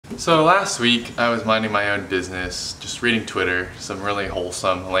So last week I was minding my own business, just reading Twitter, some really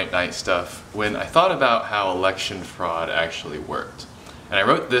wholesome late night stuff, when I thought about how election fraud actually worked. And I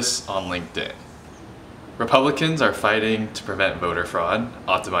wrote this on LinkedIn. Republicans are fighting to prevent voter fraud,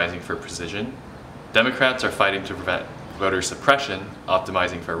 optimizing for precision. Democrats are fighting to prevent voter suppression,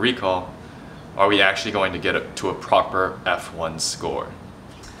 optimizing for recall. Are we actually going to get to a proper F1 score?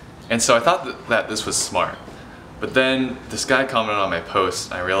 And so I thought that this was smart. But then this guy commented on my post,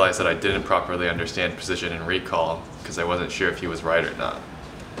 and I realized that I didn't properly understand precision and recall because I wasn't sure if he was right or not.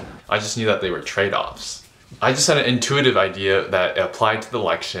 I just knew that they were trade-offs. I just had an intuitive idea that it applied to the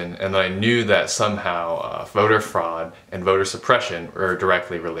election, and that I knew that somehow voter fraud and voter suppression were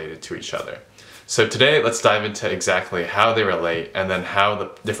directly related to each other. So today, let's dive into exactly how they relate and then how the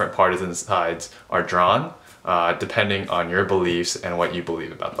different partisan sides are drawn, depending on your beliefs and what you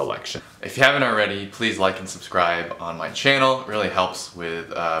believe about the election. If you haven't already, please like and subscribe on my channel. It really helps with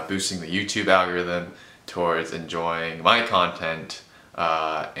boosting the YouTube algorithm towards enjoying my content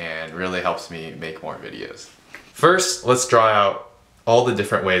and really helps me make more videos. First, let's draw out all the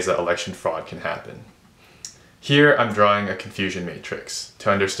different ways that election fraud can happen. Here, I'm drawing a confusion matrix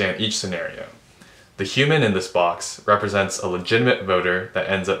to understand each scenario. The human in this box represents a legitimate voter that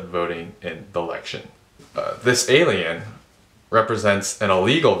ends up voting in the election. This alien represents an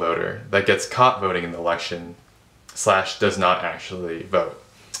illegal voter that gets caught voting in the election / does not actually vote.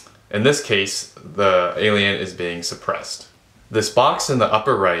 In this case, the alien is being suppressed. This box in the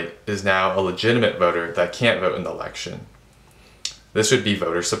upper right is now a legitimate voter that can't vote in the election. This would be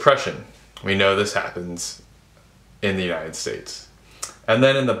voter suppression. We know this happens in the United States. And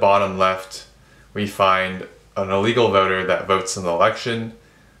then in the bottom left, we find an illegal voter that votes in the election,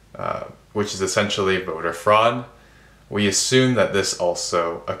 which is essentially voter fraud. We assume that this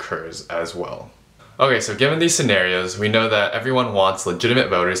also occurs as well. Okay, so given these scenarios, we know that everyone wants legitimate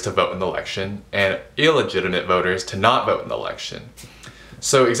voters to vote in the election and illegitimate voters to not vote in the election.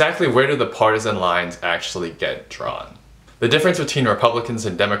 So exactly where do the partisan lines actually get drawn? The difference between Republicans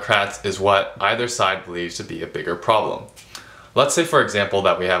and Democrats is what either side believes to be a bigger problem. Let's say, for example,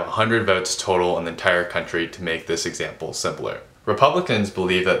 that we have 100 votes total in the entire country to make this example simpler. Republicans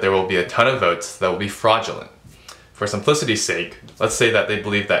believe that there will be a ton of votes that will be fraudulent. For simplicity's sake, let's say that they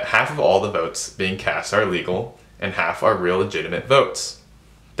believe that half of all the votes being cast are legal and half are real legitimate votes.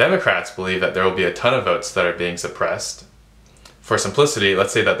 Democrats believe that there will be a ton of votes that are being suppressed. For simplicity,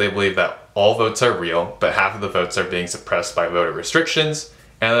 let's say that they believe that all votes are real, but half of the votes are being suppressed by voter restrictions,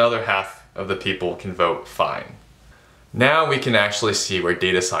 and the other half of the people can vote fine. Now we can actually see where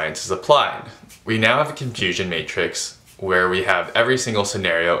data science is applied. We now have a confusion matrix where we have every single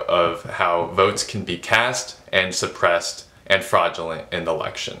scenario of how votes can be cast and suppressed and fraudulent in the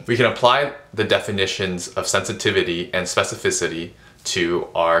election. We can apply the definitions of sensitivity and specificity to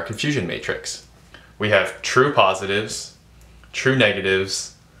our confusion matrix. We have true positives, true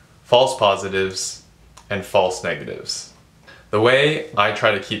negatives, false positives, and false negatives. The way I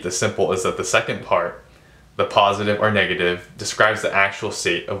try to keep this simple is that the second part, the positive or negative, describes the actual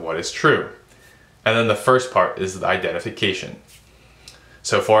state of what is true. And then the first part is the identification.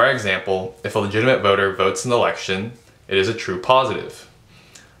 So for our example, if a legitimate voter votes in the election, it is a true positive.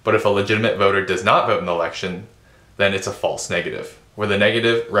 But if a legitimate voter does not vote in the election, then it's a false negative, where the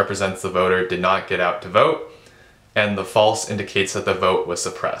negative represents the voter did not get out to vote, and the false indicates that the vote was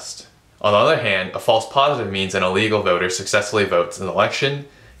suppressed. On the other hand, a false positive means an illegal voter successfully votes in the election,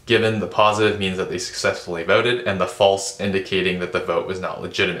 given the positive means that they successfully voted, and the false indicating that the vote was not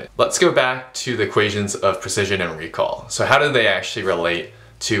legitimate. Let's go back to the equations of precision and recall. So how do they actually relate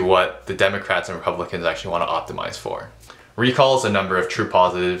to what the Democrats and Republicans actually want to optimize for? Recall is a number of true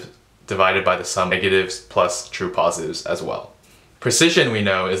positives divided by the sum of negatives plus true positives as well. Precision, we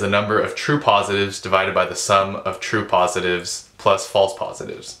know, is a number of true positives divided by the sum of true positives plus false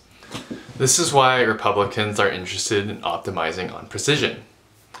positives. This is why Republicans are interested in optimizing on precision.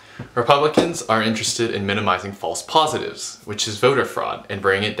 Republicans are interested in minimizing false positives, which is voter fraud, and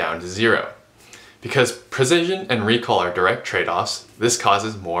bringing it down to zero. Because precision and recall are direct trade-offs, this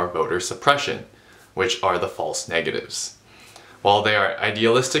causes more voter suppression, which are the false negatives. While they are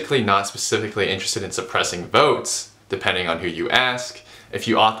idealistically not specifically interested in suppressing votes, depending on who you ask, if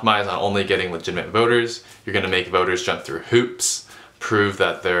you optimize on only getting legitimate voters, you're going to make voters jump through hoops, prove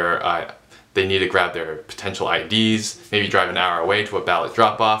that they need to grab their potential IDs, maybe drive an hour away to a ballot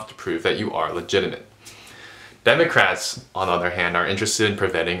drop-off to prove that you are legitimate. Democrats, on the other hand, are interested in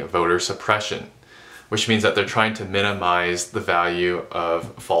preventing voter suppression, which means that they're trying to minimize the value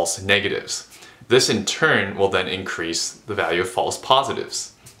of false negatives. This in turn will then increase the value of false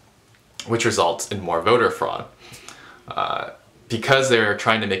positives, which results in more voter fraud. because they're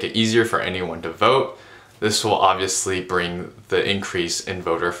trying to make it easier for anyone to vote, this will obviously bring the increase in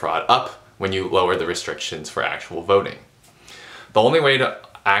voter fraud up when you lower the restrictions for actual voting. The only way to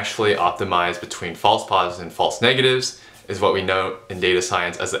actually optimize between false positives and false negatives is what we know in data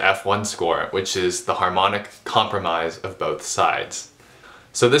science as the F1 score, which is the harmonic compromise of both sides.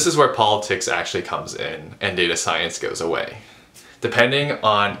 So this is where politics actually comes in and data science goes away. Depending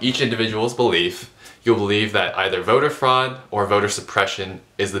on each individual's belief, you'll believe that either voter fraud or voter suppression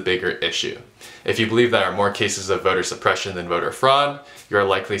is the bigger issue. If you believe there are more cases of voter suppression than voter fraud, you are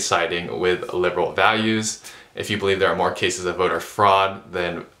likely siding with liberal values. If you believe there are more cases of voter fraud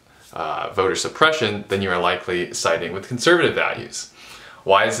than voter suppression, then you are likely siding with conservative values.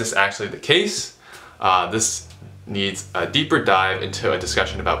 Why is this actually the case? This needs a deeper dive into a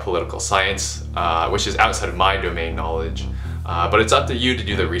discussion about political science, which is outside of my domain knowledge. But it's up to you to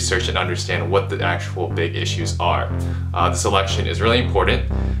do the research and understand what the actual big issues are. This election is really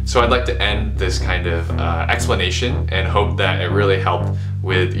important, so I'd like to end this kind of explanation and hope that it really helped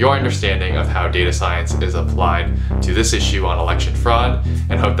with your understanding of how data science is applied to this issue on election fraud,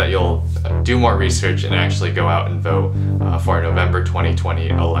 and hope that you'll do more research and actually go out and vote for a November 2020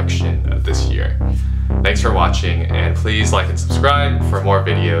 election this year. Thanks for watching, and please like and subscribe for more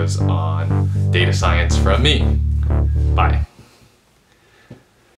videos on data science from me. Bye.